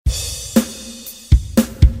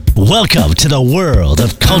Welcome to the world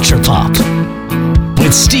of Culture Pop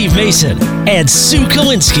with Steve Mason and Sue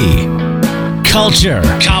Kalinsky. Culture,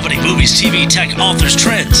 comedy, movies, TV, tech, authors,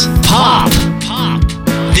 trends, pop.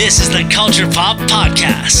 This is the Culture Pop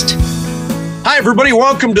Podcast. Hi, everybody.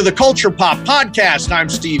 Welcome to the Culture Pop Podcast. I'm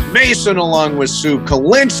Steve Mason along with Sue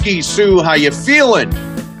Kalinsky. Sue, how you feeling?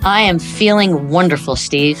 I am feeling wonderful,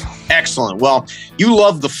 Steve. Excellent. Well, you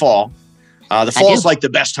love the fall. The fall is like the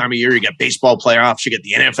best time of year. You got baseball playoffs, you get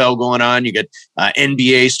the NFL going on, you get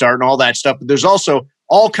NBA starting, all that stuff. But there's also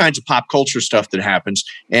all kinds of pop culture stuff that happens.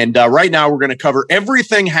 And right now we're going to cover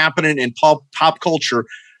everything happening in pop culture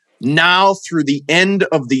now through the end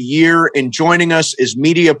of the year. And joining us is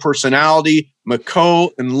media personality Mako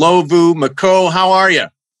Ndlovu. Mako, how are you?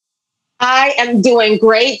 I am doing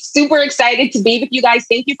great. Super excited to be with you guys.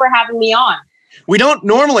 Thank you for having me on. We don't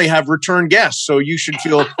normally have return guests, so you should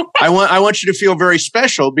feel, I want you to feel very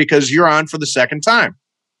special because you're on for the second time.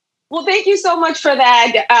 Well, thank you so much for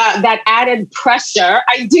that added pressure.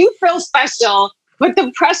 I do feel special, but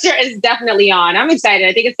the pressure is definitely on. I'm excited.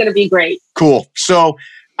 I think it's going to be great. Cool. So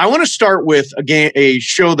I want to start with a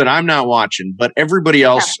show that I'm not watching, but everybody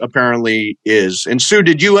else apparently is. And Sue,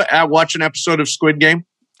 did you watch an episode of Squid Game?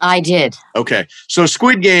 I did. Okay. So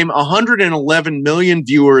Squid Game, 111 million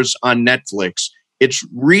viewers on Netflix. It's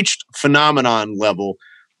reached phenomenon level.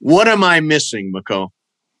 What am I missing, Mako?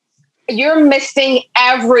 You're missing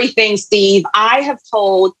everything, Steve. I have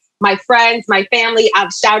told my friends, my family,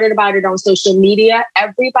 I've shouted about it on social media.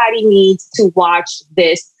 Everybody needs to watch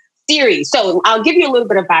this series. So I'll give you a little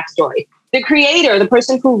bit of backstory. The creator, the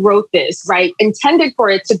person who wrote this, right, intended for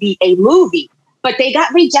it to be a movie. But they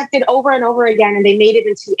got rejected over and over again, and they made it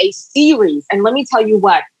into a series. And let me tell you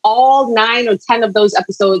what, all 9 or 10 of those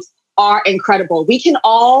episodes are incredible. We can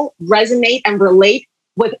all resonate and relate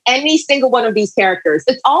with any single one of these characters.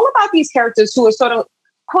 It's all about these characters who are sort of,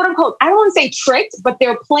 quote unquote, I don't want to say tricked, but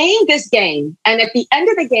they're playing this game. And at the end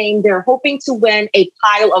of the game, they're hoping to win a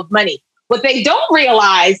pile of money. What they don't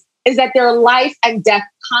realize is that there are life and death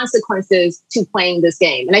consequences to playing this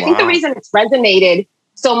game. And I think the reason it's resonated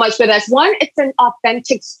so much with us. One, it's an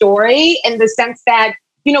authentic story in the sense that,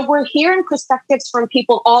 you know, we're hearing perspectives from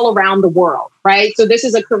people all around the world, right? So this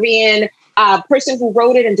is a Korean person who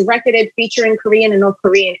wrote it and directed it, featuring Korean and North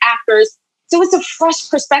Korean actors. So it's a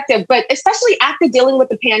fresh perspective, but especially after dealing with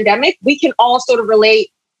the pandemic, we can all sort of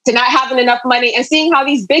relate to not having enough money and seeing how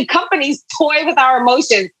these big companies toy with our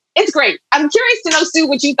emotions. It's great. I'm curious to know, Sue,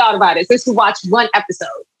 what you thought about it since you watched one episode.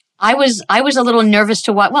 I was a little nervous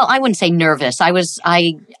to watch. Well, I wouldn't say nervous.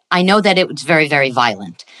 I know that it was very, very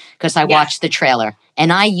violent because I watched the trailer.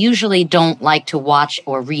 And I usually don't like to watch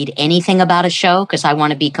or read anything about a show because I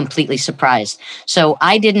want to be completely surprised. So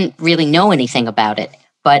I didn't really know anything about it.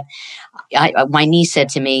 But my niece said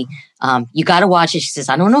to me, you got to watch it. She says,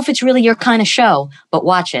 I don't know if it's really your kind of show, but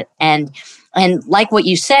watch it. And like what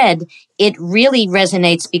you said, it really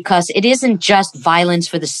resonates because it isn't just violence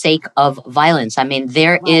for the sake of violence. I mean,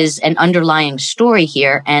 there is an underlying story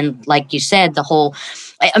here. And like you said,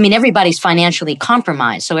 everybody's financially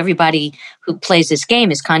compromised. So everybody who plays this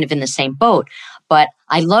game is kind of in the same boat. But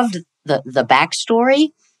I loved the backstory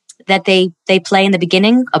that they play in the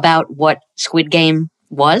beginning about what Squid Game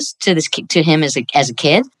was to him as a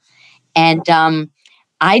kid. And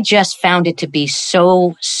I just found it to be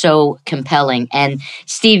so compelling. And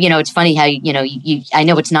Steve, it's funny how I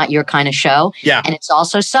know it's not your kind of show. Yeah. And it's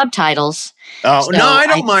also subtitles. Oh, so no, I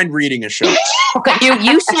don't mind reading a show. Okay,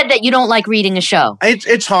 you said that you don't like reading a show.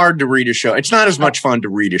 It's hard to read a show. It's not as much fun to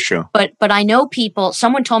read a show. But I know people,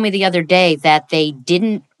 someone told me the other day that they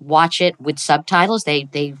didn't watch it with subtitles.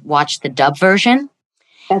 They watched the dub version.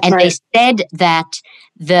 That's right. They said that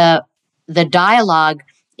the dialogue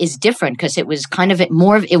is different because it was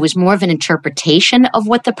more of an interpretation of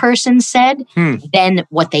what the person said than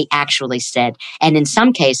what they actually said. And in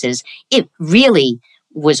some cases, it really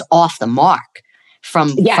was off the mark from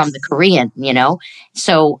the Korean,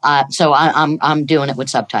 So I'm doing it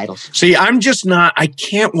with subtitles. See, I'm just not, I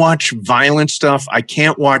can't watch violent stuff. I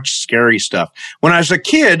can't watch scary stuff. When I was a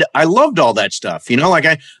kid, I loved all that stuff. Like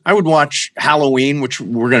I would watch Halloween, which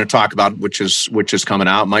we're going to talk about, which is coming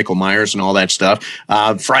out, Michael Myers and all that stuff.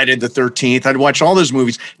 Friday the 13th. I'd watch all those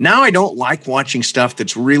movies. Now I don't like watching stuff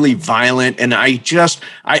that's really violent. And I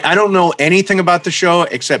don't know anything about the show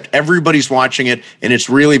except everybody's watching it and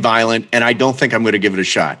it's really violent. And I don't think I'm going to give it a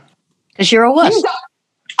shot. Because you're a wuss.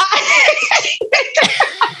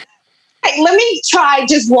 Let me try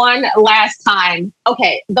just one last time.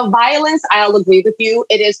 Okay, the violence, I'll agree with you.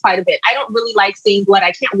 It is quite a bit. I don't really like seeing blood.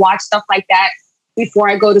 I can't watch stuff like that before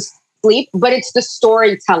I go to sleep, but it's the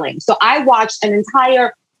storytelling. So I watched an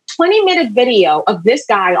entire 20-minute video of this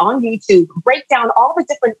guy on YouTube break down all the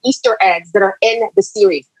different Easter eggs that are in the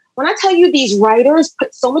series. When I tell you these writers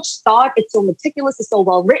put so much thought, it's so meticulous, it's so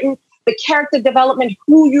well written, the character development,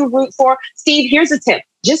 who you root for. Steve, here's a tip.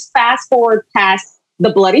 Just fast forward past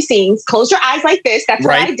the bloody scenes. Close your eyes like this. That's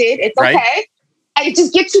what I did. It's okay. And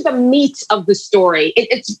just get to the meat of the story.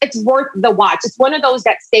 It's worth the watch. It's one of those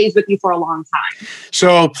that stays with you for a long time.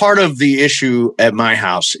 So part of the issue at my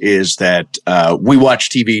house is that we watch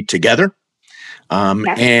TV together.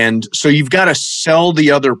 And so you've got to sell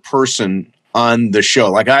the other person on the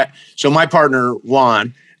show. So my partner,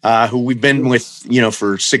 Juan, who we've been with,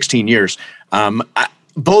 for 16 years,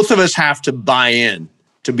 both of us have to buy in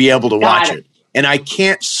to be able to watch it. And I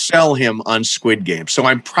can't sell him on Squid Game. So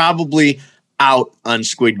I'm probably out on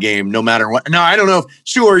Squid Game no matter what. Now, I don't know.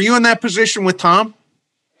 Sue, are you in that position with Tom?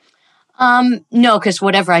 No, because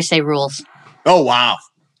whatever I say rules. Oh, wow.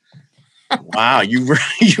 Wow. You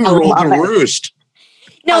ruled the roost.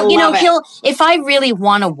 No, if I really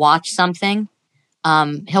want to watch something,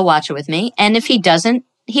 he'll watch it with me. And if he doesn't,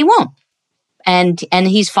 he won't. And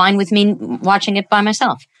he's fine with me watching it by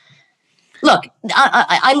myself. Look,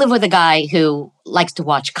 I live with a guy who likes to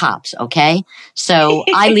watch Cops, okay? So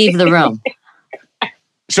I leave the room.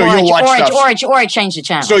 So you'll watch stuff. Or I change the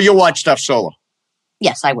channel. So you'll watch stuff solo.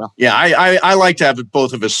 Yes, I will. Yeah, I like to have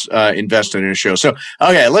both of us invested in a show. So,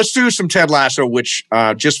 okay, let's do some Ted Lasso, which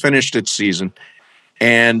just finished its season.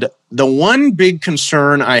 And the one big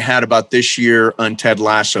concern I had about this year on Ted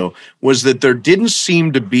Lasso was that there didn't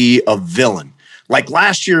seem to be a villain. Like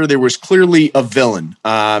last year, there was clearly a villain.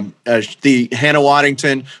 The Hannah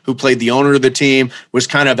Waddington, who played the owner of the team, was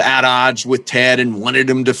kind of at odds with Ted and wanted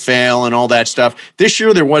him to fail and all that stuff. This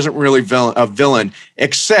year, there wasn't really a villain,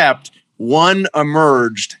 except one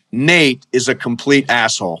emerged. Nate is a complete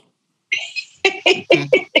asshole.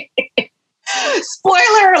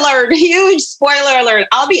 Spoiler alert, huge spoiler alert.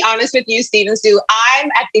 I'll be honest with you, Steve and Sue.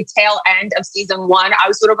 I'm at the tail end of season 1. I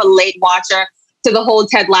was sort of a late watcher to the whole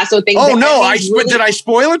Ted Lasso thing. Oh, no. Did I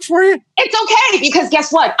spoil it for you? It's okay, because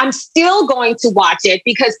guess what? I'm still going to watch it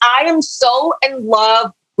because I am so in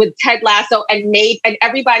love with Ted Lasso and Nate and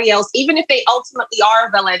everybody else, even if they ultimately are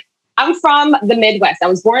a villain. I'm from the Midwest. I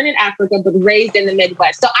was born in Africa, but raised in the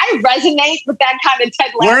Midwest. So I resonate with that kind of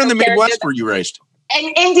Ted Lasso. Where in the Midwest were you raised?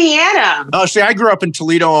 In Indiana. Oh, see, I grew up in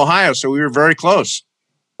Toledo, Ohio, so we were very close.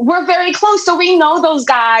 We're very close. So we know those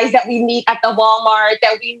guys that we meet at the Walmart,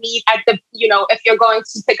 that we meet at the, if you're going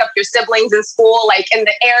to pick up your siblings in school, like in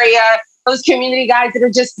the area, those community guys that are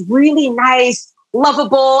just really nice,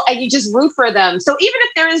 lovable, and you just root for them. So even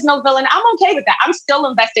if there is no villain, I'm okay with that. I'm still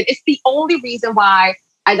invested. It's the only reason why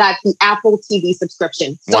I got the Apple TV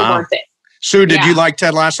subscription. So worth it. Sue, did you like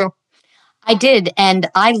Ted Lasso? I did. And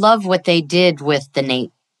I love what they did with the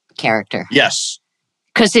Nate character. Yes.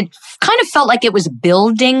 Because it kind of felt like it was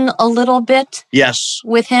building a little bit. Yes.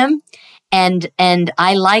 With him. And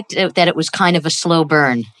I liked it, that it was kind of a slow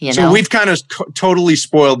burn, So we've kind of totally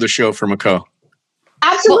spoiled the show for McCall.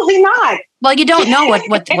 Absolutely not. Well, you don't know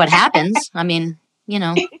what happens. I mean,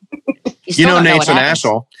 Nate's an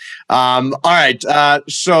asshole. All right.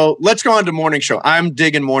 So let's go on to Morning Show. I'm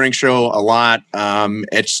digging Morning Show a lot.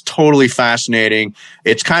 It's totally fascinating.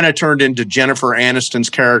 It's kind of turned into Jennifer Aniston's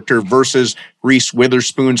character versus Reese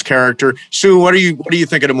Witherspoon's character. Sue, what do you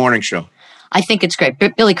think of the Morning Show? I think it's great.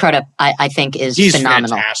 Billy Crudup, I think, is phenomenal. He's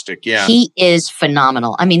fantastic, yeah. He is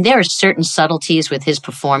phenomenal. I mean, there are certain subtleties with his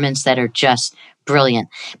performance that are just brilliant.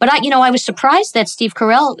 But I was surprised that Steve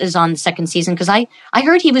Carell is on the second season because I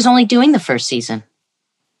heard he was only doing the first season.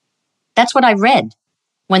 That's what I read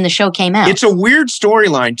when the show came out. It's a weird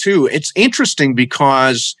storyline, too. It's interesting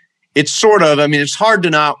because it's sort of, it's hard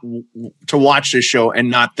to watch this show and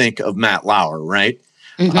not think of Matt Lauer, right?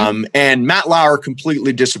 Mm-hmm. And Matt Lauer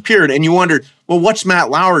completely disappeared. And you wondered, well, what's Matt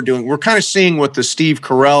Lauer doing? We're kind of seeing what the Steve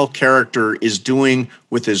Carell character is doing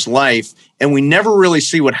with his life. And we never really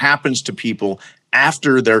see what happens to people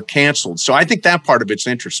after they're canceled. So I think that part of it's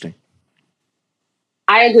interesting.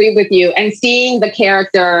 I agree with you. And seeing the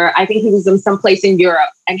character, I think he was in someplace in Europe,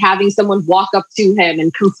 and having someone walk up to him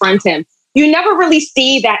and confront him. You never really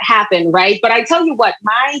see that happen, right? But I tell you what,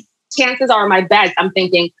 my chances are, my bets, I'm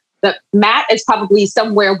thinking that Matt is probably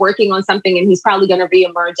somewhere working on something and he's probably going to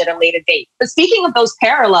reemerge at a later date. But speaking of those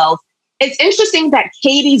parallels, it's interesting that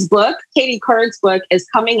Katie Couric's book is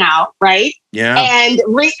coming out, right? Yeah. And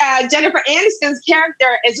Jennifer Aniston's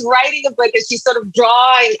character is writing a book, and she's sort of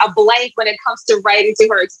drawing a blank when it comes to writing to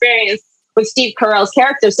her experience with Steve Carell's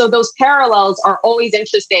character. So those parallels are always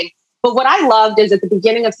interesting. But what I loved is at the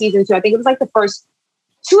beginning of season 2, I think it was like the first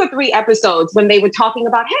 2 or 3 episodes when they were talking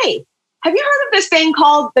about, hey, have you heard of this thing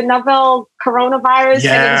called the novel coronavirus?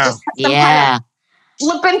 Yeah. And it's just some kind of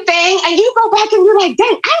flippant thing. And you go back and you're like, dang,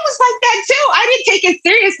 I was like that too. I didn't take it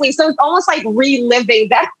seriously. So it's almost like reliving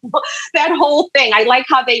that whole thing. I like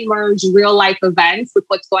how they merge real life events with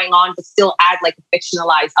what's going on, but still add like a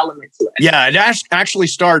fictionalized element to it. Yeah, it actually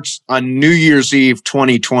starts on New Year's Eve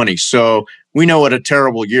 2020. So we know what a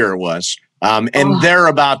terrible year it was. And they're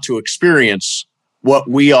about to experience what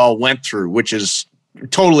we all went through, which is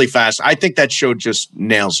totally fast. I think that show just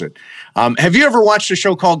nails it. Have you ever watched a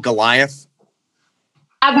show called Goliath?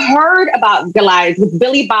 I've heard about Goliath with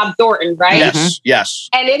Billy Bob Thornton, right? Yes, yes.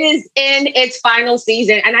 And it is in its final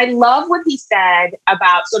season. And I love what he said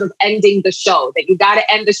about sort of ending the show, that you got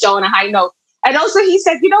to end the show on a high note. And also he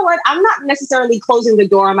said, you know what? I'm not necessarily closing the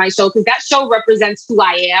door on my show because that show represents who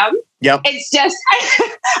I am. Yep. It's just,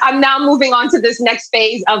 I'm now moving on to this next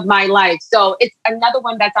phase of my life. So it's another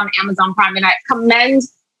one that's on Amazon Prime. And I commend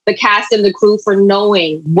the cast and the crew for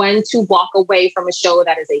knowing when to walk away from a show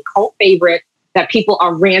that is a cult favorite that people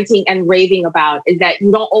are ranting and raving about, is that you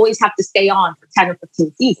don't always have to stay on for 10 or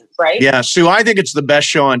 15 seasons, right? Yeah, Sue, I think it's the best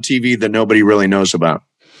show on TV that nobody really knows about.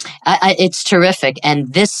 It's terrific.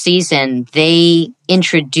 And this season, they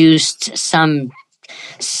introduced some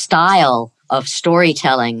style of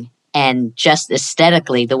storytelling and just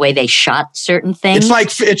aesthetically, the way they shot certain things.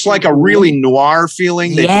 It's like a really noir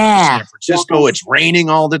feeling. They Yeah. San Francisco, it's raining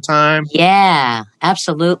all the time. Yeah,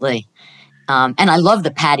 absolutely. And I love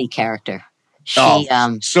the Patty character. She,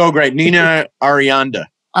 so great. Nina Arianda.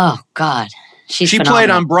 Oh, God. She played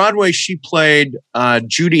on Broadway. She played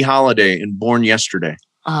Judy Holliday in Born Yesterday.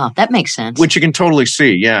 Oh, that makes sense. Which you can totally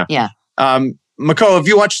see. Yeah. Yeah. Mako, have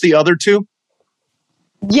you watched the other two?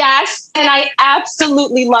 Yes. And I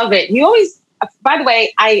absolutely love it. You always, by the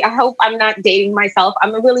way, I hope I'm not dating myself.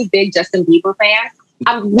 I'm a really big Justin Bieber fan.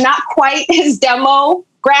 I'm not quite his demographic,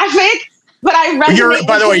 but I resonate.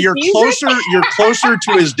 By the way, you're music. closer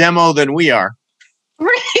to his demo than we are.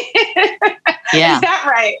 Yeah. Is that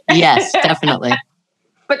right? Yes, definitely.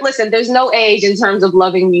 But listen, there's no age in terms of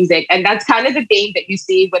loving music. And that's kind of the theme that you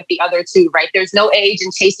see with the other two, right? There's no age in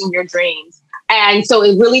chasing your dreams. And so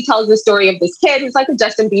it really tells the story of this kid who's like a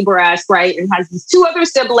Justin Bieber-esque, right? And has these two other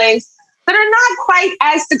siblings that are not quite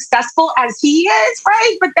as successful as he is,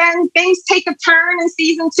 right? But then things take a turn in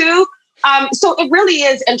season 2. So it really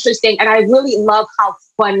is interesting. And I really love how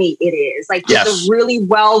funny it is. Like, it's a really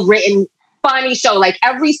well-written, funny show. Like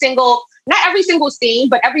not every single scene,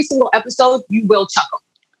 but every single episode, you will chuckle.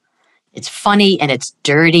 It's funny and it's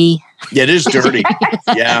dirty. Yeah, it is dirty.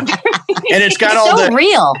 Yeah. And it's got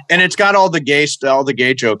real. And it's got all the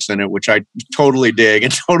gay jokes in it, which I totally dig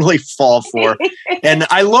and totally fall for. And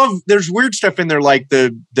I love, there's weird stuff in there, like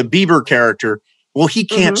the Bieber character. Well, he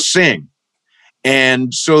can't sing.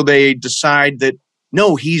 And so they decide that,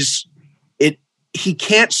 no, he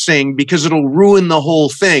can't sing because it'll ruin the whole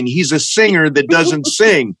thing. He's a singer that doesn't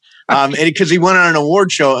sing. And because he went on an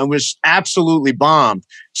award show and was absolutely bombed.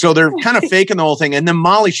 So they're kind of faking the whole thing. And then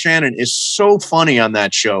Molly Shannon is so funny on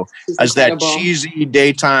that show as that cheesy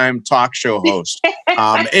daytime talk show host.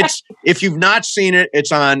 If you've not seen it,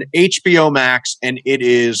 it's on HBO Max and it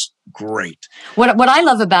is great. What I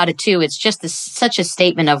love about it too, it's just such a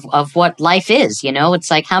statement of what life is. You know, it's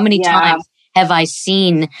like how many times have I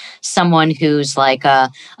seen someone who's like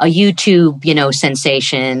a YouTube,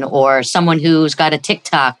 sensation, or someone who's got a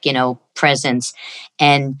TikTok, presence.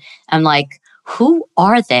 And I'm like, who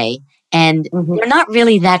are they? And they're not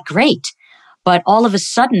really that great, but all of a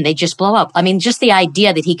sudden they just blow up. I mean, just the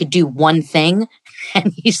idea that he could do one thing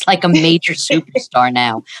and he's like a major superstar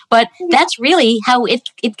now. But that's really how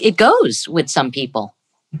it goes with some people.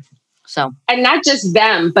 So, and not just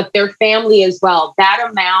them, but their family as well. That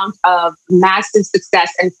amount of massive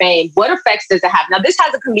success and fame, what effects does it have? Now, this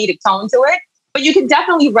has a comedic tone to it, but you can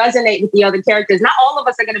definitely resonate with the other characters. Not all of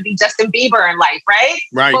us are going to be Justin Bieber in life, right?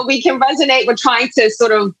 Right. But we can resonate with trying to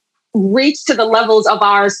sort of reach to the levels of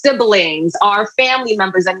our siblings, our family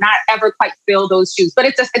members, and not ever quite fill those shoes. But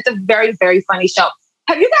it's a very, very funny show.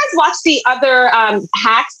 Have you guys watched the other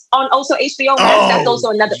Hacks on also HBO Max? Oh, that's also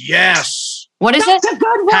another. Yes. What is That's it? a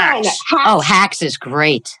good one. Hacks. Hacks is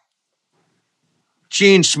great.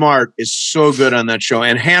 Jean Smart is so good on that show.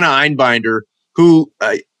 And Hannah Einbinder, who,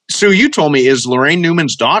 Sue, you told me is Lorraine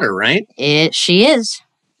Newman's daughter, right? She is.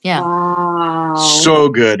 Yeah. Wow. So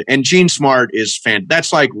good. And Jean Smart is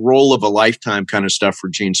that's like role of a lifetime kind of stuff for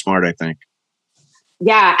Jean Smart, I think.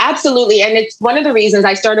 Yeah, absolutely. And it's one of the reasons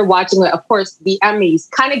I started watching it. Of course, the Emmys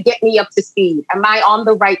kind of get me up to speed. Am I on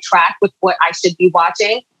the right track with what I should be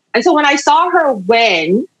watching? And so when I saw her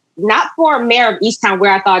win not for Mayor of Easttown,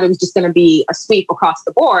 where I thought it was just going to be a sweep across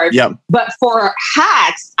the board. Yep. But for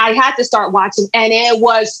Hacks, I had to start watching, and it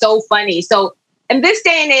was so funny. So in this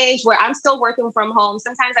day and age where I'm still working from home,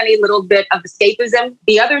 sometimes I need a little bit of escapism.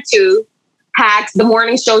 The other two, Hacks, The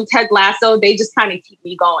Morning Show, Ted Lasso, they just kind of keep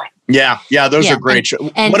me going. Yeah, those are great shows.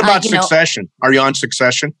 What about Succession? Are you on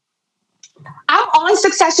Succession? I'm on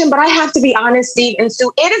Succession, but I have to be honest, Steve and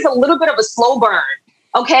Sue, it is a little bit of a slow burn.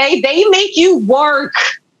 Okay, they make you work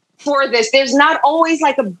for this. There's not always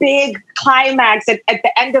like a big climax at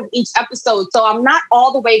the end of each episode. So I'm not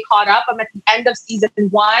all the way caught up. I'm at the end of season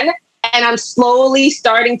 1 and I'm slowly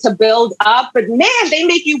starting to build up. But man, they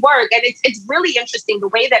make you work. And it's really interesting the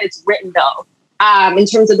way that it's written, though, in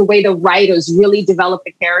terms of the way the writers really develop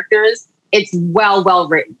the characters. It's well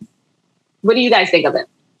written. What do you guys think of it?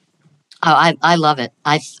 Oh, I love it.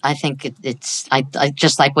 I think it's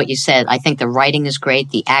just like what you said. I think the writing is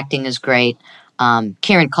great. The acting is great.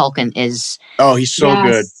 Kieran Culkin is... Oh, he's so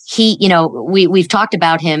good. He, we've talked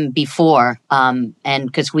about him before, and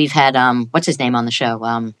because we've had, what's his name on the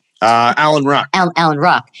show? Alan Ruck. Alan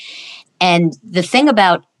Ruck. And the thing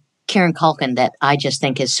about Kieran Culkin that I just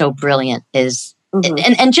think is so brilliant is,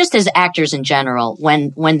 and just as actors in general,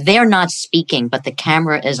 when they're not speaking, but the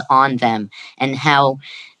camera is on them, and how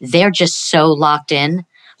they're just so locked in,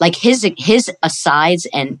 like his asides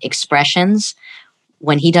and expressions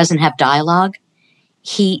when he doesn't have dialogue,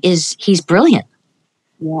 he's brilliant.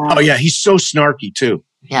 Yeah. Oh yeah, he's so snarky too.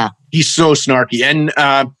 Yeah, he's so snarky. And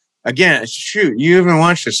again, shoot, you haven't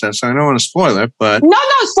watched this, so I don't want to spoil it. But no,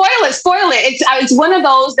 spoil it. It's one of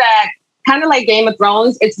those that kind of like Game of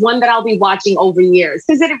Thrones. It's one that I'll be watching over years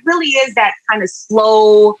because it really is that kind of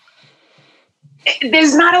slow.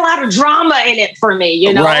 There's not a lot of drama in it for me,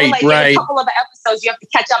 Right. In a couple of episodes, you have to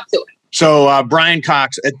catch up to it. So Brian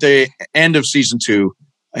Cox, at the end of season 2,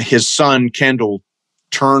 his son Kendall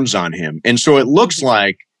turns on him, and so it looks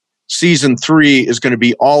like season 3 is going to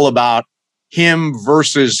be all about him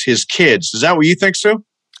versus his kids. Is that what you think, Sue?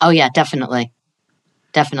 Oh yeah, definitely.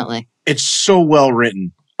 It's so well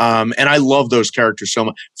written, and I love those characters so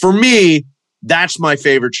much. For me, that's my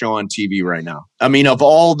favorite show on TV right now. I mean, of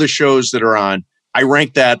all the shows that are on, I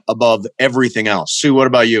rank that above everything else. Sue, what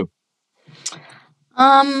about you?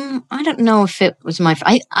 I don't know if it was my.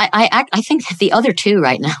 I think that the other two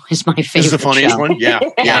right now is my favorite. This is the funniest show. one,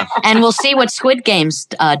 yeah. And we'll see what Squid Games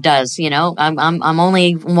does. I'm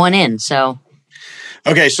only one in, so.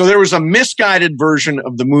 Okay, so there was a misguided version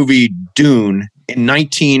of the movie Dune in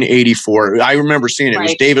 1984. I remember seeing it. Right.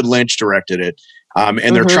 It was David Lynch directed it,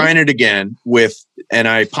 and they're trying it again with. And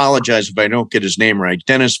I apologize if I don't get his name right.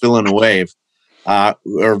 Denis Villeneuve,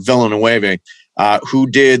 who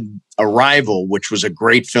did Arrival, which was a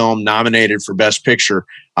great film, nominated for Best Picture.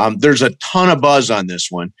 There's a ton of buzz on this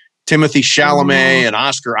one. Timothy Chalamet and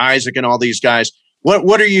Oscar Isaac and all these guys.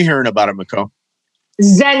 What are you hearing about it, Mako?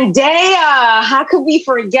 Zendaya. How could we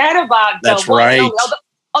forget about that? That's right.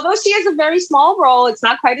 Although she has a very small role, it's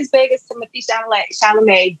not quite as big as Timothy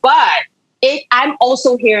Chalamet, but I'm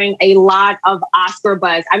also hearing a lot of Oscar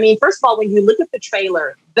buzz. I mean, first of all, when you look at the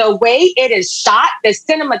trailer, the way it is shot, the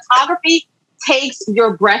cinematography takes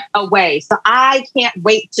your breath away. So I can't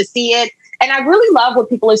wait to see it. And I really love what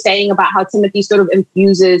people are saying about how Timothy sort of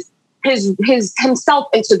infuses himself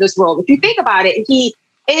into this role. If you think about it,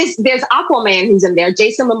 there's Aquaman who's in there,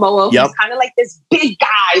 Jason Momoa, who's kind of like this big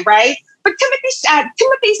guy, right? But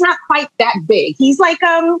Timothy's not quite that big. He's like,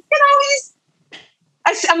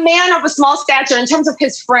 he's a man of a small stature in terms of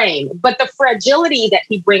his frame, but the fragility that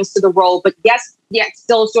he brings to the role, but yet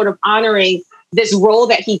still sort of honoring this role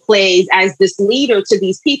that he plays as this leader to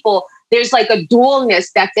these people. There's like a dualness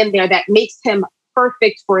that's in there that makes him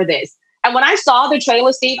perfect for this. And when I saw the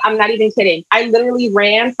trailer, Steve, I'm not even kidding. I literally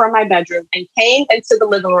ran from my bedroom and came into the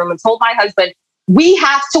living room and told my husband, we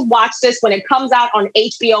have to watch this when it comes out on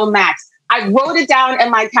HBO Max. I wrote it down in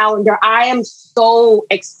my calendar. I am so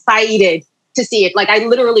excited to see it. Like, I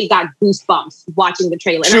literally got goosebumps watching the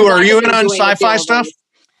trailer. Sue, are you in on sci-fi stuff?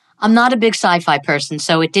 I'm not a big sci-fi person,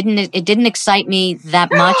 so it didn't excite me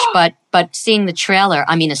that much. But seeing the trailer,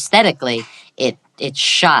 I mean, aesthetically, it's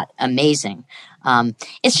shot amazing.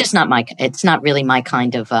 It's just not really my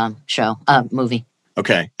kind of movie.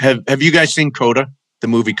 Okay. Have you guys seen Coda, the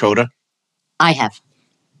movie Coda? I have.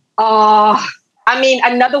 Oh, I mean,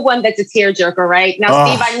 another one that's a tearjerker, right? Now,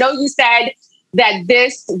 Steve, I know you said that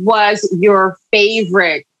this was your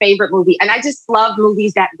favorite movie. And I just love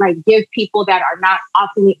movies that like give people that are not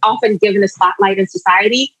often given a spotlight in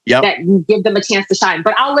society, that you give them a chance to shine.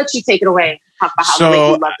 But I'll let you take it away and talk about how great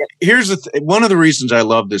you loved it. Here's one of the reasons I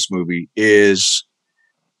love this movie is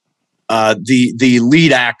the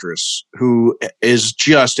lead actress, who is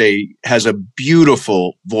has a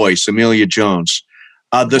beautiful voice, Amelia Jones.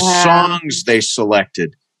 The songs they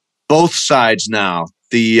selected, both sides now.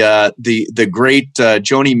 The great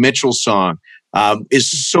Joni Mitchell song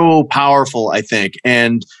is so powerful, I think.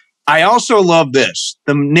 And I also love this.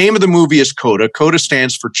 The name of the movie is CODA. CODA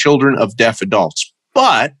stands for Children of Deaf Adults.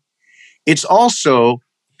 But it's also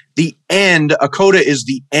the end. A coda is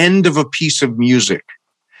the end of a piece of music.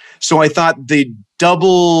 So I thought the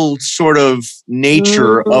double sort of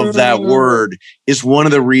nature of that word is one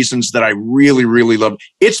of the reasons that I really, really love it.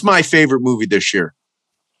 It's my favorite movie this year.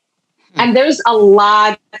 And there's a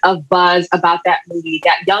lot of buzz about that movie.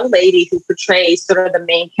 That young lady who portrays sort of the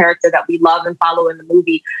main character that we love and follow in the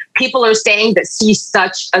movie. People are saying that she's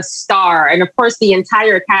such a star. And of course, the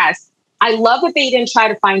entire cast. I love that they didn't try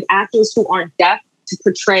to find actors who aren't deaf to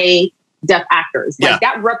portray deaf actors. Like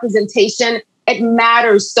that representation, it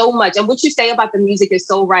matters so much. And what you say about the music is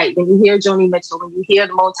so right. When you hear Joni Mitchell, when you hear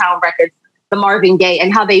the Motown records, the Marvin Gaye,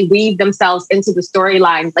 and how they weave themselves into the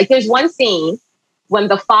storylines. Like there's one scene when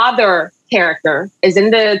the father character is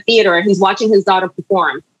in the theater and he's watching his daughter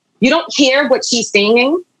perform. You don't hear what she's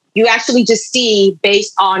singing. You actually just see,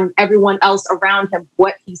 based on everyone else around him,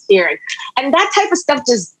 what he's hearing. And that type of stuff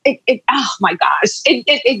just, oh my gosh,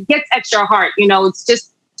 it gets at your heart. You know, it's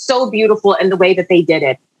just so beautiful in the way that they did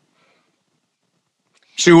it.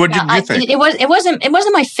 Sue, what did you think? It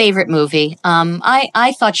wasn't my favorite movie.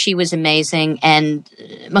 I thought she was amazing, and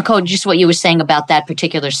Mako, just what you were saying about that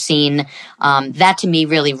particular scene, that to me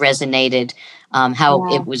really resonated.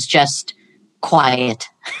 How it was just quiet,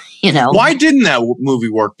 you know. Why didn't that movie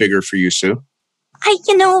work bigger for you, Sue?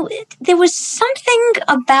 There was something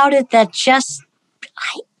about it that just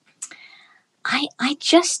I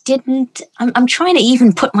just didn't. I'm trying to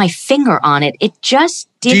even put my finger on it. It just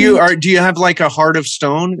didn't. Do you have like a heart of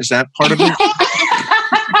stone? Is that part of it?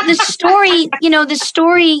 The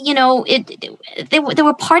story. There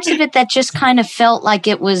were parts of it that just kind of felt like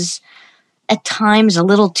it was at times a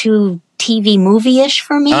little too TV movie-ish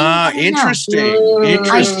for me. Interesting.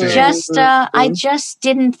 I just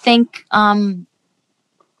didn't think.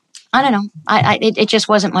 I don't know. It just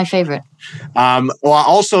wasn't my favorite. Well,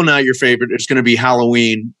 also not your favorite. It's going to be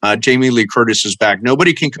Halloween. Jamie Lee Curtis is back.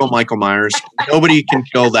 Nobody can kill Michael Myers. Nobody can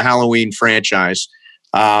kill the Halloween franchise.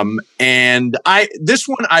 And this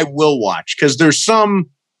one I will watch because there's some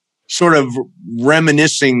sort of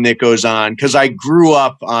reminiscing that goes on because I grew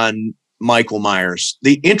up on Michael Myers.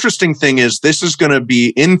 The interesting thing is this is going to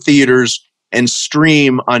be in theaters and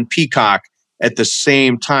stream on Peacock at the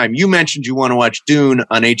same time. You mentioned you want to watch Dune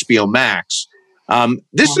on HBO Max.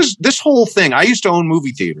 This whole thing, I used to own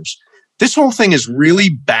movie theaters. This whole thing is really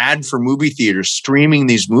bad for movie theaters streaming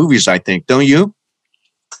these movies, I think. Don't you?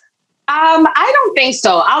 I don't think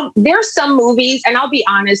so. There's some movies, and I'll be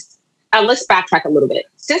honest, let's backtrack a little bit.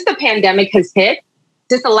 Since the pandemic has hit,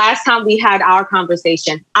 since the last time we had our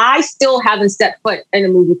conversation, I still haven't set foot in a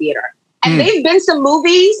movie theater. And there've been some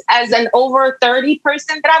movies as an over 30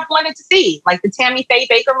 person that I've wanted to see, like the Tammy Faye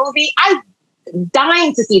Baker movie. I'm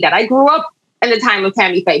dying to see that. I grew up in the time of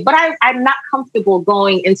Tammy Faye, but I'm not comfortable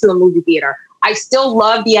going into a movie theater. I still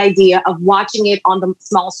love the idea of watching it on the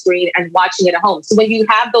small screen and watching it at home. So when you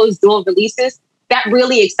have those dual releases, that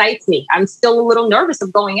really excites me. I'm still a little nervous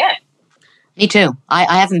of going in. Me too.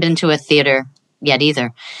 I haven't been to a theater yet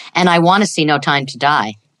either. And I want to see No Time to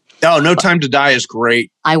Die. Oh, No Time to Die is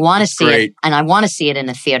great. I want to see it, and I want to see it in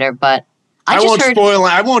a theater, but I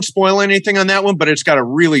won't spoil anything on that one, but it's got a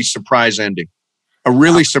really surprise ending, a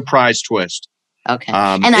really surprise twist. Okay,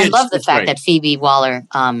 and I love the fact that Phoebe Waller,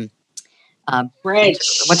 Bridge.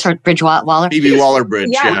 What's her Bridge Waller? Phoebe Waller-Bridge.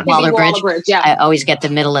 Yeah. Waller-Bridge. Yeah. I always get the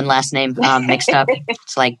middle and last name mixed up.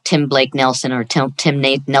 It's like Tim Blake Nelson or Tim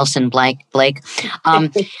Nelson Blake.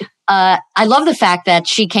 I love the fact that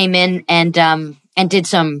she came in and did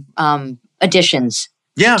some additions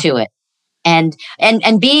to it. And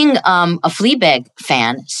being a Fleabag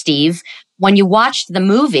fan, Steve, when you watched the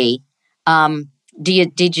movie,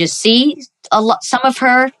 did you see some of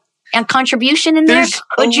her contribution in there?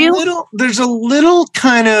 There's a little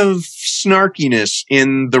kind of snarkiness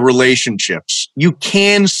in the relationships. You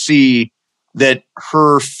can see that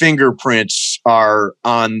her fingerprints are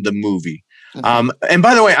on the movie. Mm-hmm. And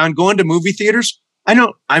by the way, on going to movie theaters,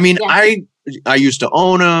 I used to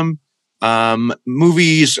own them.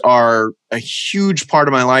 Movies are a huge part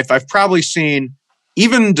of my life. I've probably seen,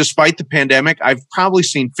 even despite the pandemic, I've probably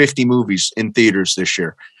seen 50 movies in theaters this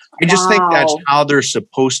year. I just think that's how they're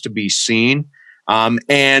supposed to be seen.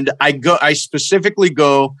 And I specifically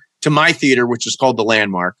go to my theater, which is called The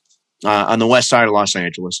Landmark on the west side of Los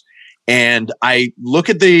Angeles. And I look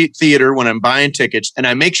at the theater when I'm buying tickets and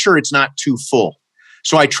I make sure it's not too full.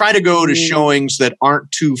 So I try to go to showings that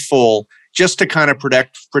aren't too full just to kind of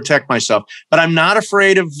protect myself. But I'm not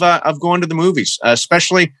afraid of going to the movies,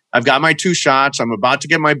 especially I've got my 2 shots. I'm about to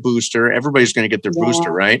get my booster. Everybody's going to get their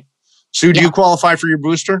booster, right? Sue, do you qualify for your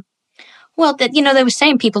booster? Well, they were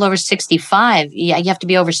saying people over 65. Yeah, you have to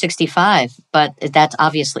be over 65, but that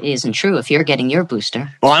obviously isn't true if you're getting your booster.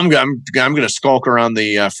 Well, I'm going to skulk around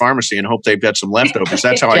the pharmacy and hope they've got some leftovers.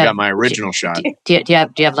 That's how I got my original shot. Do you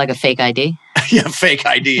have like a fake ID? Yeah, fake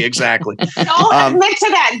ID, exactly. Don't admit to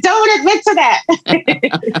that. Don't admit to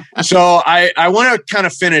that. So I want to kind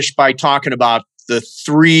of finish by talking about the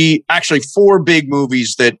 4 big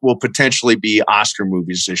movies that will potentially be Oscar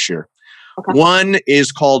movies this year. Okay. One is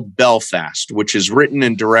called Belfast, which is written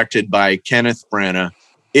and directed by Kenneth Branagh.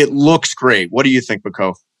 It looks great. What do you think,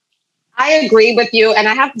 Bako? I agree with you. And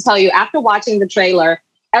I have to tell you, after watching the trailer,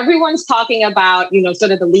 everyone's talking about,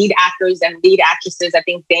 sort of the lead actors and lead actresses. I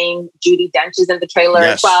think Dame Judi Dench is in the trailer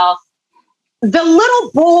as well. The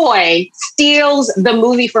little boy steals the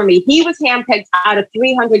movie for me. He was handpicked out of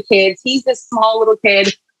 300 kids. He's this small little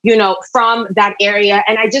kid, from that area.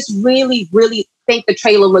 And I just really, really think the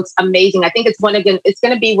trailer looks amazing. I think it's going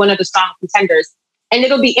to be one of the strong contenders. And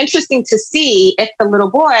it'll be interesting to see if the little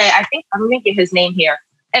boy, I'm going to get his name here,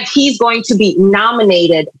 if he's going to be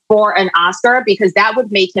nominated for an Oscar, because that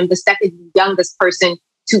would make him the second youngest person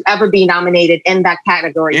to ever be nominated in that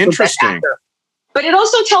category for Best Actor. But it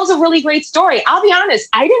also tells a really great story. I'll be honest,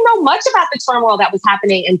 I didn't know much about the turmoil that was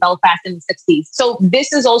happening in Belfast in the 60s. So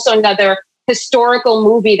this is also another historical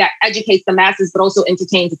movie that educates the masses, but also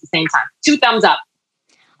entertains at the same time. 2 thumbs up.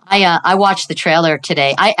 I watched the trailer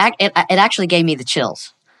today. It actually gave me the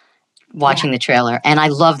chills watching the trailer, and I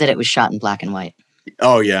love that it was shot in black and white.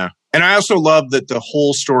 Oh yeah, and I also love that the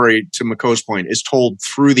whole story, to Mako's point, is told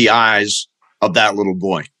through the eyes of that little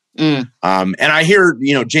boy. And I hear,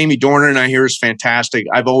 Jamie Dornan, I hear is fantastic.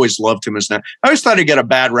 I've always loved him as that. I always thought he'd get a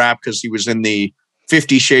bad rap because he was in the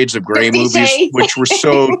 50 Shades of Grey movies, which were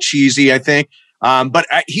so cheesy, I think. But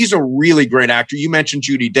he's a really great actor. You mentioned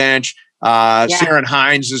Judi Dench. Ciarán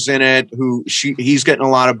Hinds is in it. He's getting a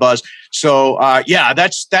lot of buzz. So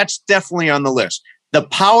that's definitely on the list. The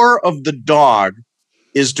Power of the Dog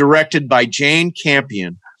is directed by Jane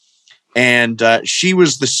Campion, and she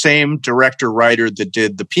was the same director-writer that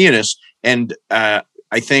did The Pianist. And I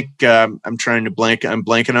think I'm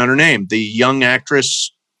blanking on her name. The young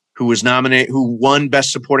actress who was nominated, who won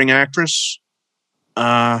Best Supporting Actress.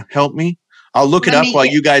 Help me. I'll look it up while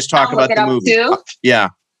you guys talk about the movie. Too. Yeah.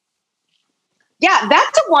 Yeah,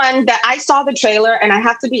 that's the one that I saw the trailer, and I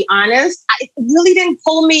have to be honest, it really didn't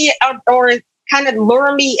pull me or kind of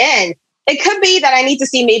lure me in. It could be that I need to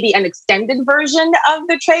see maybe an extended version of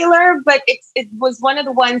the trailer, but it was one of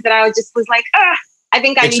the ones that I was like, I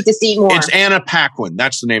think I need to see more. It's Anna Paquin.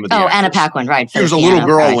 That's the name of the actress. Anna Paquin, right. She was a little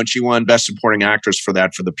girl when she won Best Supporting Actress for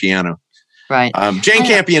The Piano. Right. Jane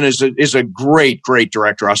Campion is a great, great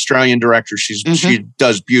director, Australian director. She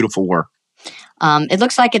does beautiful work. It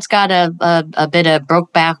looks like it's got a bit of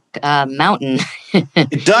Brokeback Mountain.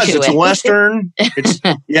 It does. It's a Western.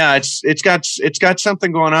 It's got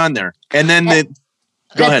something going on there. And then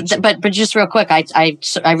go ahead. But just real quick, I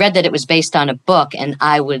read that it was based on a book, and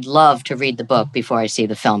I would love to read the book before I see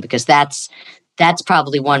the film, because that's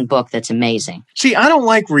probably one book that's amazing. See, I don't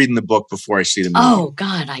like reading the book before I see the movie. Oh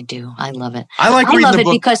God, I do. I love it. I love the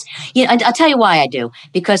book because I'll tell you why I do.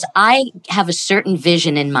 Because I have a certain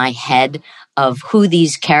vision in my head of who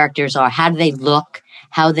these characters are, how do they look,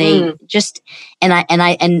 how they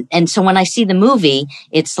and so when I see the movie,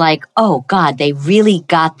 it's like, oh God, they really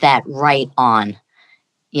got that right on.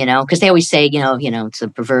 Because they always say, it's a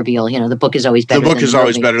proverbial, the book is always better than the movie. The book is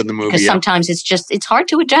always better than the movie. Because sometimes it's hard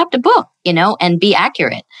to adapt a book, and be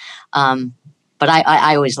accurate. But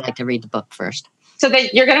I always like to read the book first. So then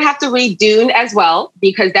you're going to have to read Dune as well,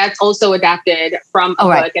 because that's also adapted from a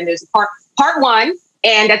book. And there's part 1.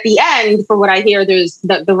 And at the end, from what I hear, there's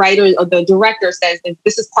the writer or the director says that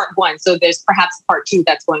this is part 1. So there's perhaps part 2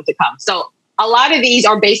 that's going to come. So a lot of these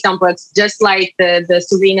are based on books, just like the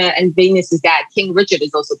Serena and Venus's dad, King Richard,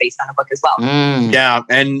 is also based on a book as well. Yeah,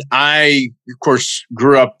 and I, of course,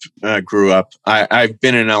 grew up. I've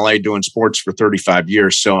been in LA doing sports for 35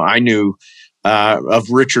 years, so I knew of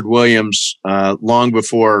Richard Williams long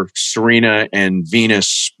before Serena and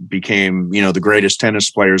Venus became, the greatest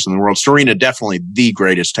tennis players in the world. Serena, definitely the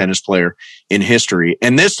greatest tennis player in history.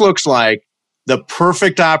 And this looks like the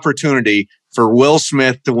perfect opportunity for Will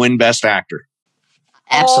Smith to win Best Actor.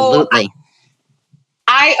 Absolutely.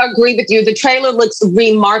 I agree with you. The trailer looks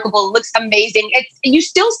remarkable. It looks amazing. You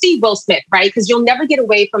still see Will Smith, right? Because you'll never get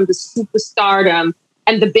away from the superstardom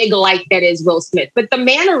and the big light that is Will Smith. But the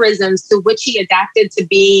mannerisms to which he adapted to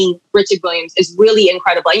being Richard Williams is really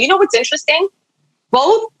incredible. And you know what's interesting?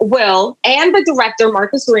 Both Will and the director,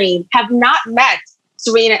 Marcus Green, have not met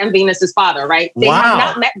Serena and Venus's father, right? They have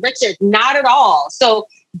not met Richard, not at all. So,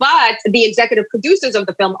 but the executive producers of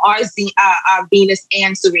the film are Venus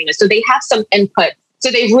and Serena. So they have some input. So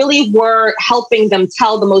they really were helping them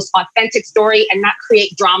tell the most authentic story and not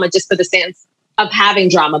create drama just for the sense of having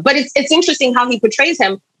drama. But it's interesting how he portrays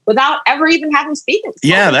him without ever even having spoken.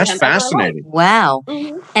 Yeah, that's fascinating. Wow.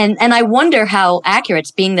 Mm-hmm. And I wonder how accurate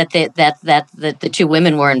it's being that the two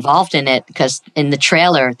women were involved in it, because in the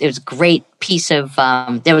trailer there was a great piece of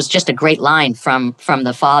there was just a great line from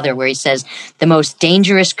the father where he says, "The most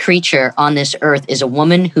dangerous creature on this earth is a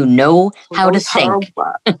woman who knows how to think."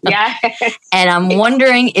 Yeah. And I'm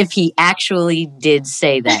wondering if he actually did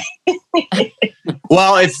say that.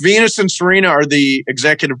 Well, if Venus and Serena are the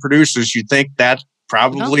executive producers, you'd think that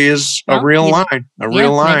probably is a real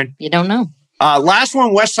line. You don't know. Last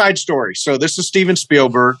one, West Side Story. So this is Steven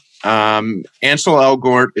Spielberg. Ansel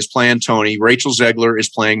Elgort is playing Tony. Rachel Zegler is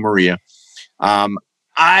playing Maria.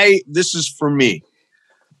 This is for me.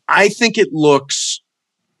 I think it looks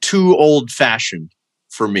too old-fashioned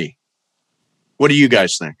for me. What do you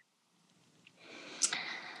guys think?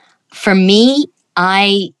 For me,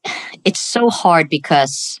 it's so hard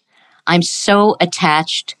because I'm so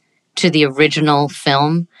attached to the original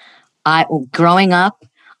film. Growing up,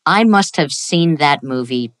 I must have seen that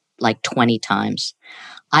movie like 20 times.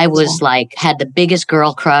 I was had the biggest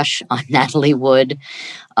girl crush on Natalie Wood.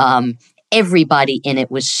 Everybody in it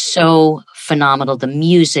was so phenomenal. The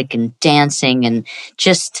music and dancing and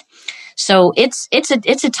just, so it's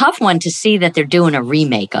a tough one to see that they're doing a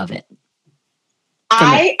remake of it.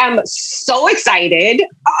 I am so excited.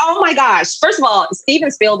 Oh my gosh. First of all, Steven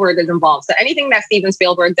Spielberg is involved. So anything that Steven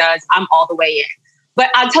Spielberg does, I'm all the way in. But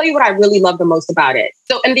I'll tell you what I really love the most about it.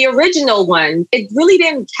 So in the original one, it really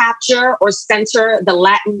didn't capture or center the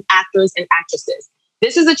Latin actors and actresses.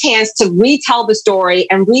 This is a chance to retell the story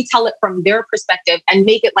and retell it from their perspective and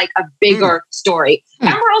make it like a bigger story.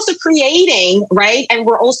 And we're also creating, right? And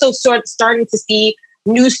we're also starting to see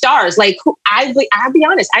new stars. Like, I'll be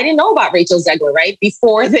honest, I didn't know about Rachel Zegler, right,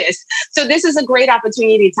 before this. So this is a great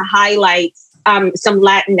opportunity to highlight some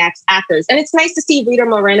Latinx actors. And it's nice to see Rita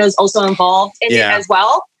Moreno is also involved in it as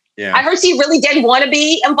well. Yeah. I heard she really didn't want to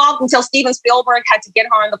be involved until Steven Spielberg had to get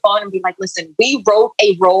her on the phone and be like, listen, we wrote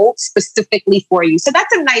a role specifically for you. So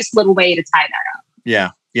that's a nice little way to tie that up. Yeah.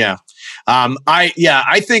 Yeah.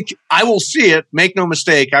 I think I will see it. Make no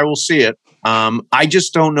mistake. I will see it. I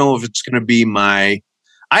just don't know if it's going to be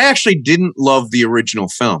I actually didn't love the original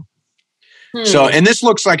film. So, and this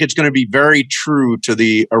looks like it's going to be very true to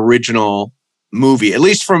the original movie, at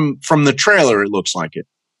least from the trailer, it looks like it.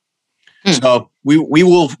 So we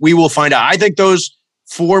will find out. I think those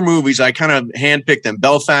 4 movies, I kind of handpicked them: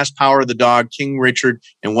 Belfast, Power of the Dog, King Richard,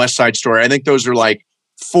 and West Side Story. I think those are like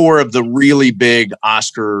 4 of the really big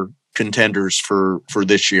Oscar contenders for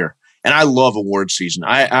this year. And I love award season.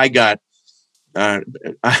 I got the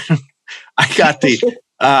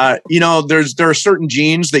there are certain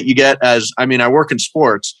genes that you get I work in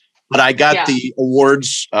sports, but I got the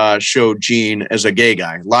awards show gene as a gay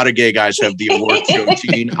guy. A lot of gay guys have the awards show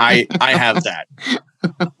gene. I have that.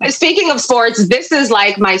 Speaking of sports, this is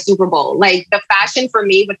like my Super Bowl. Like the fashion for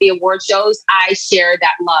me with the award shows, I share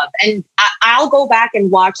that love. And I'll go back and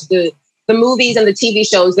watch the movies and the TV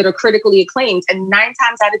shows that are critically acclaimed. And 9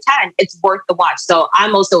 times out of 10, it's worth the watch. So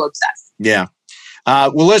I'm also obsessed. Yeah.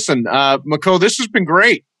 Well, listen, Mako, this has been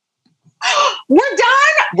great. We're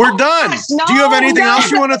done. We're done. Gosh, no, do you have anything else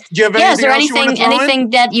you want to? Do you have anything? Is there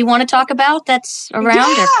anything that you want to talk about that's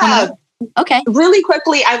around? Yeah. Okay. Really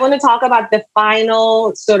quickly, I want to talk about the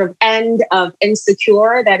final sort of end of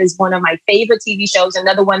Insecure. That is one of my favorite TV shows.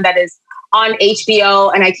 Another one that is on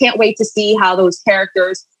HBO, and I can't wait to see how those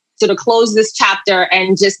characters sort of close this chapter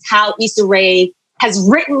and just how Issa Rae has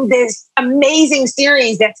written this amazing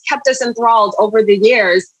series that's kept us enthralled over the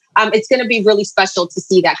years. It's going to be really special to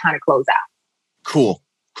see that kind of close out. Cool.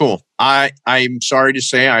 I'm sorry to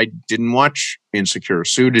say I didn't watch Insecure.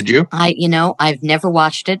 Sue, did you? I've never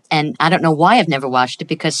watched it, and I don't know why I've never watched it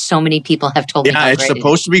because so many people have told me how it's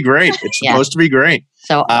supposed to be great. It's supposed to be great.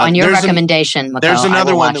 So on your recommendation, Mako, there's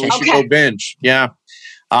another one that we should go binge. Yeah.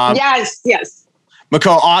 Yes.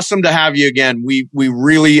 Mako, awesome to have you again. We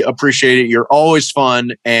really appreciate it. You're always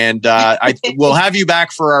fun, and we'll have you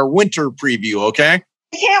back for our winter preview. Okay.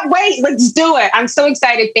 I can't wait. Let's do it. I'm so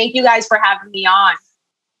excited. Thank you guys for having me on.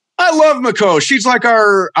 I love Mako. She's like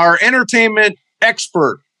our entertainment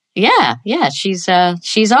expert. Yeah, she's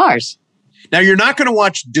ours. Now you're not going to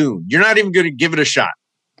watch Dune. You're not even going to give it a shot.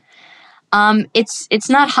 It's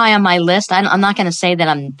not high on my list. I'm not going to say that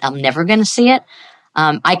I'm never going to see it.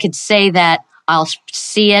 I could say that I'll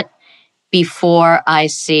see it before I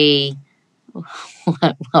see.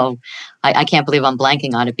 Well, I can't believe I'm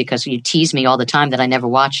blanking on it because you tease me all the time that I never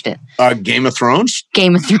watched it. Game of Thrones?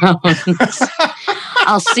 Game of Thrones.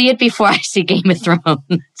 I'll see it before I see Game of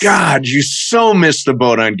Thrones. God, you so missed the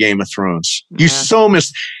boat on Game of Thrones. You so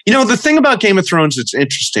missed. You know, the thing about Game of Thrones that's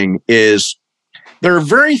interesting is there are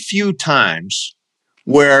very few times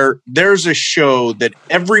where there's a show that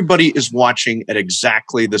everybody is watching at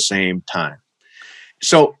exactly the same time.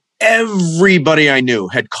 So everybody I knew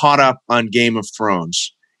had caught up on Game of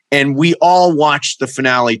Thrones, and we all watched the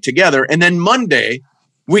finale together. And then Monday,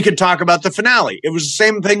 we could talk about the finale. It was the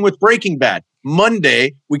same thing with Breaking Bad.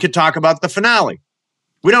 Monday, we could talk about the finale.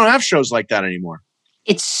 We don't have shows like that anymore.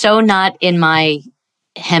 It's so not in my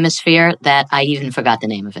hemisphere that I even forgot the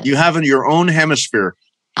name of it. You have in your own hemisphere.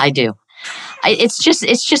 I do. It's just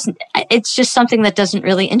something that doesn't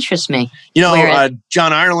really interest me. You know,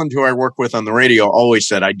 John Ireland, who I work with on the radio, always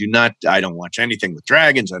said, I don't watch anything with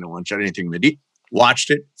dragons. I don't watch anything with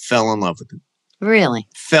watched it, fell in love with it. Really?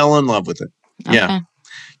 Fell in love with it. Okay. Yeah.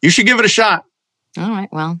 You should give it a shot. All right.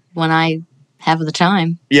 Well, when I have the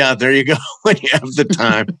time. Yeah, there you go. When you have the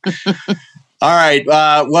time. All right.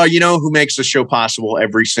 Well, you know who makes the show possible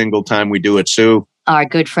every single time we do it, Sue? Our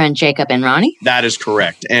good friend Jacob and Ronnie. That is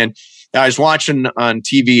correct. And I was watching on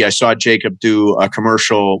TV. I saw Jacob do a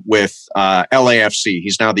commercial with LAFC.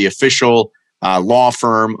 He's now the official law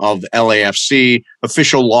firm of LAFC,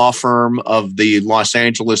 official law firm of the Los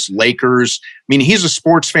Angeles Lakers. I mean, he's a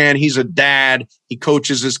sports fan. He's a dad. He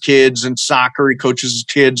coaches his kids in soccer. He coaches his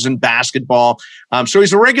kids in basketball. So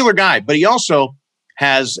he's a regular guy, but he also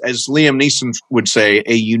has, as Liam Neeson would say,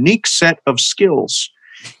 a unique set of skills.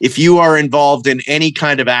 If you are involved in any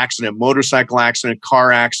kind of accident, motorcycle accident,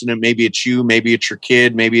 car accident, maybe it's you, maybe it's your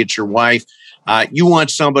kid, maybe it's your wife, you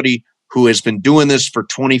want somebody who has been doing this for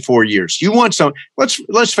 24 years. You want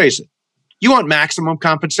let's face it, you want maximum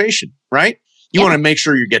compensation, right? You want to make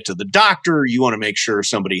sure you get to the doctor. You want to make sure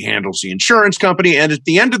somebody handles the insurance company. And at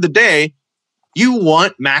the end of the day, you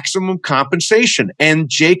want maximum compensation. And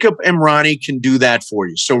Jacob and Ronnie can do that for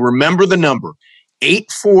you. So remember the number,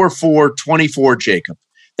 844-24-JACOB.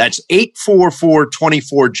 That's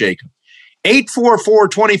 844-24-JACOB.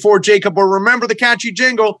 844-24-JACOB. Or remember the catchy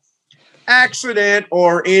jingle, accident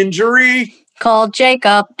or injury. Call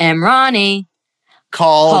Jacob and Ronnie.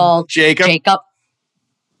 Call Jacob.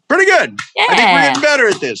 Pretty good. Yeah. I think we're getting better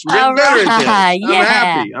at this. We're getting better at this.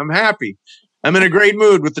 Yeah. I'm happy. I'm in a great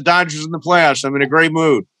mood with the Dodgers in the playoffs. I'm in a great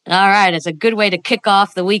mood. All right. It's a good way to kick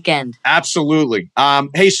off the weekend. Absolutely.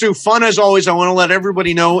 Hey, Sue, fun as always. I want to let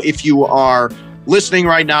everybody know if you are listening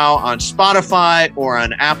right now on Spotify or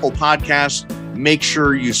on Apple Podcasts, make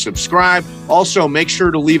sure you subscribe. Also, make sure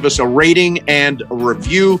to leave us a rating and a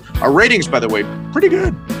review. Our ratings, by the way, pretty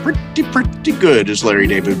good. Pretty good, as Larry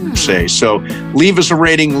David would say. So leave us a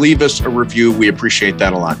rating, leave us a review. We appreciate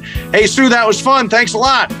that a lot. Hey, Sue, that was fun. Thanks a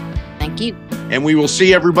lot. Thank you. And we will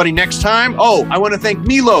see everybody next time. Oh, I want to thank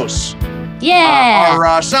Milos. Yeah.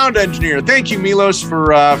 Our sound engineer. Thank you, Milos,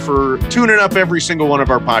 for tuning up every single one of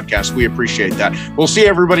our podcasts. We appreciate that. We'll see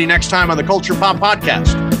everybody next time on the Culture Pop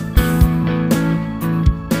Podcast.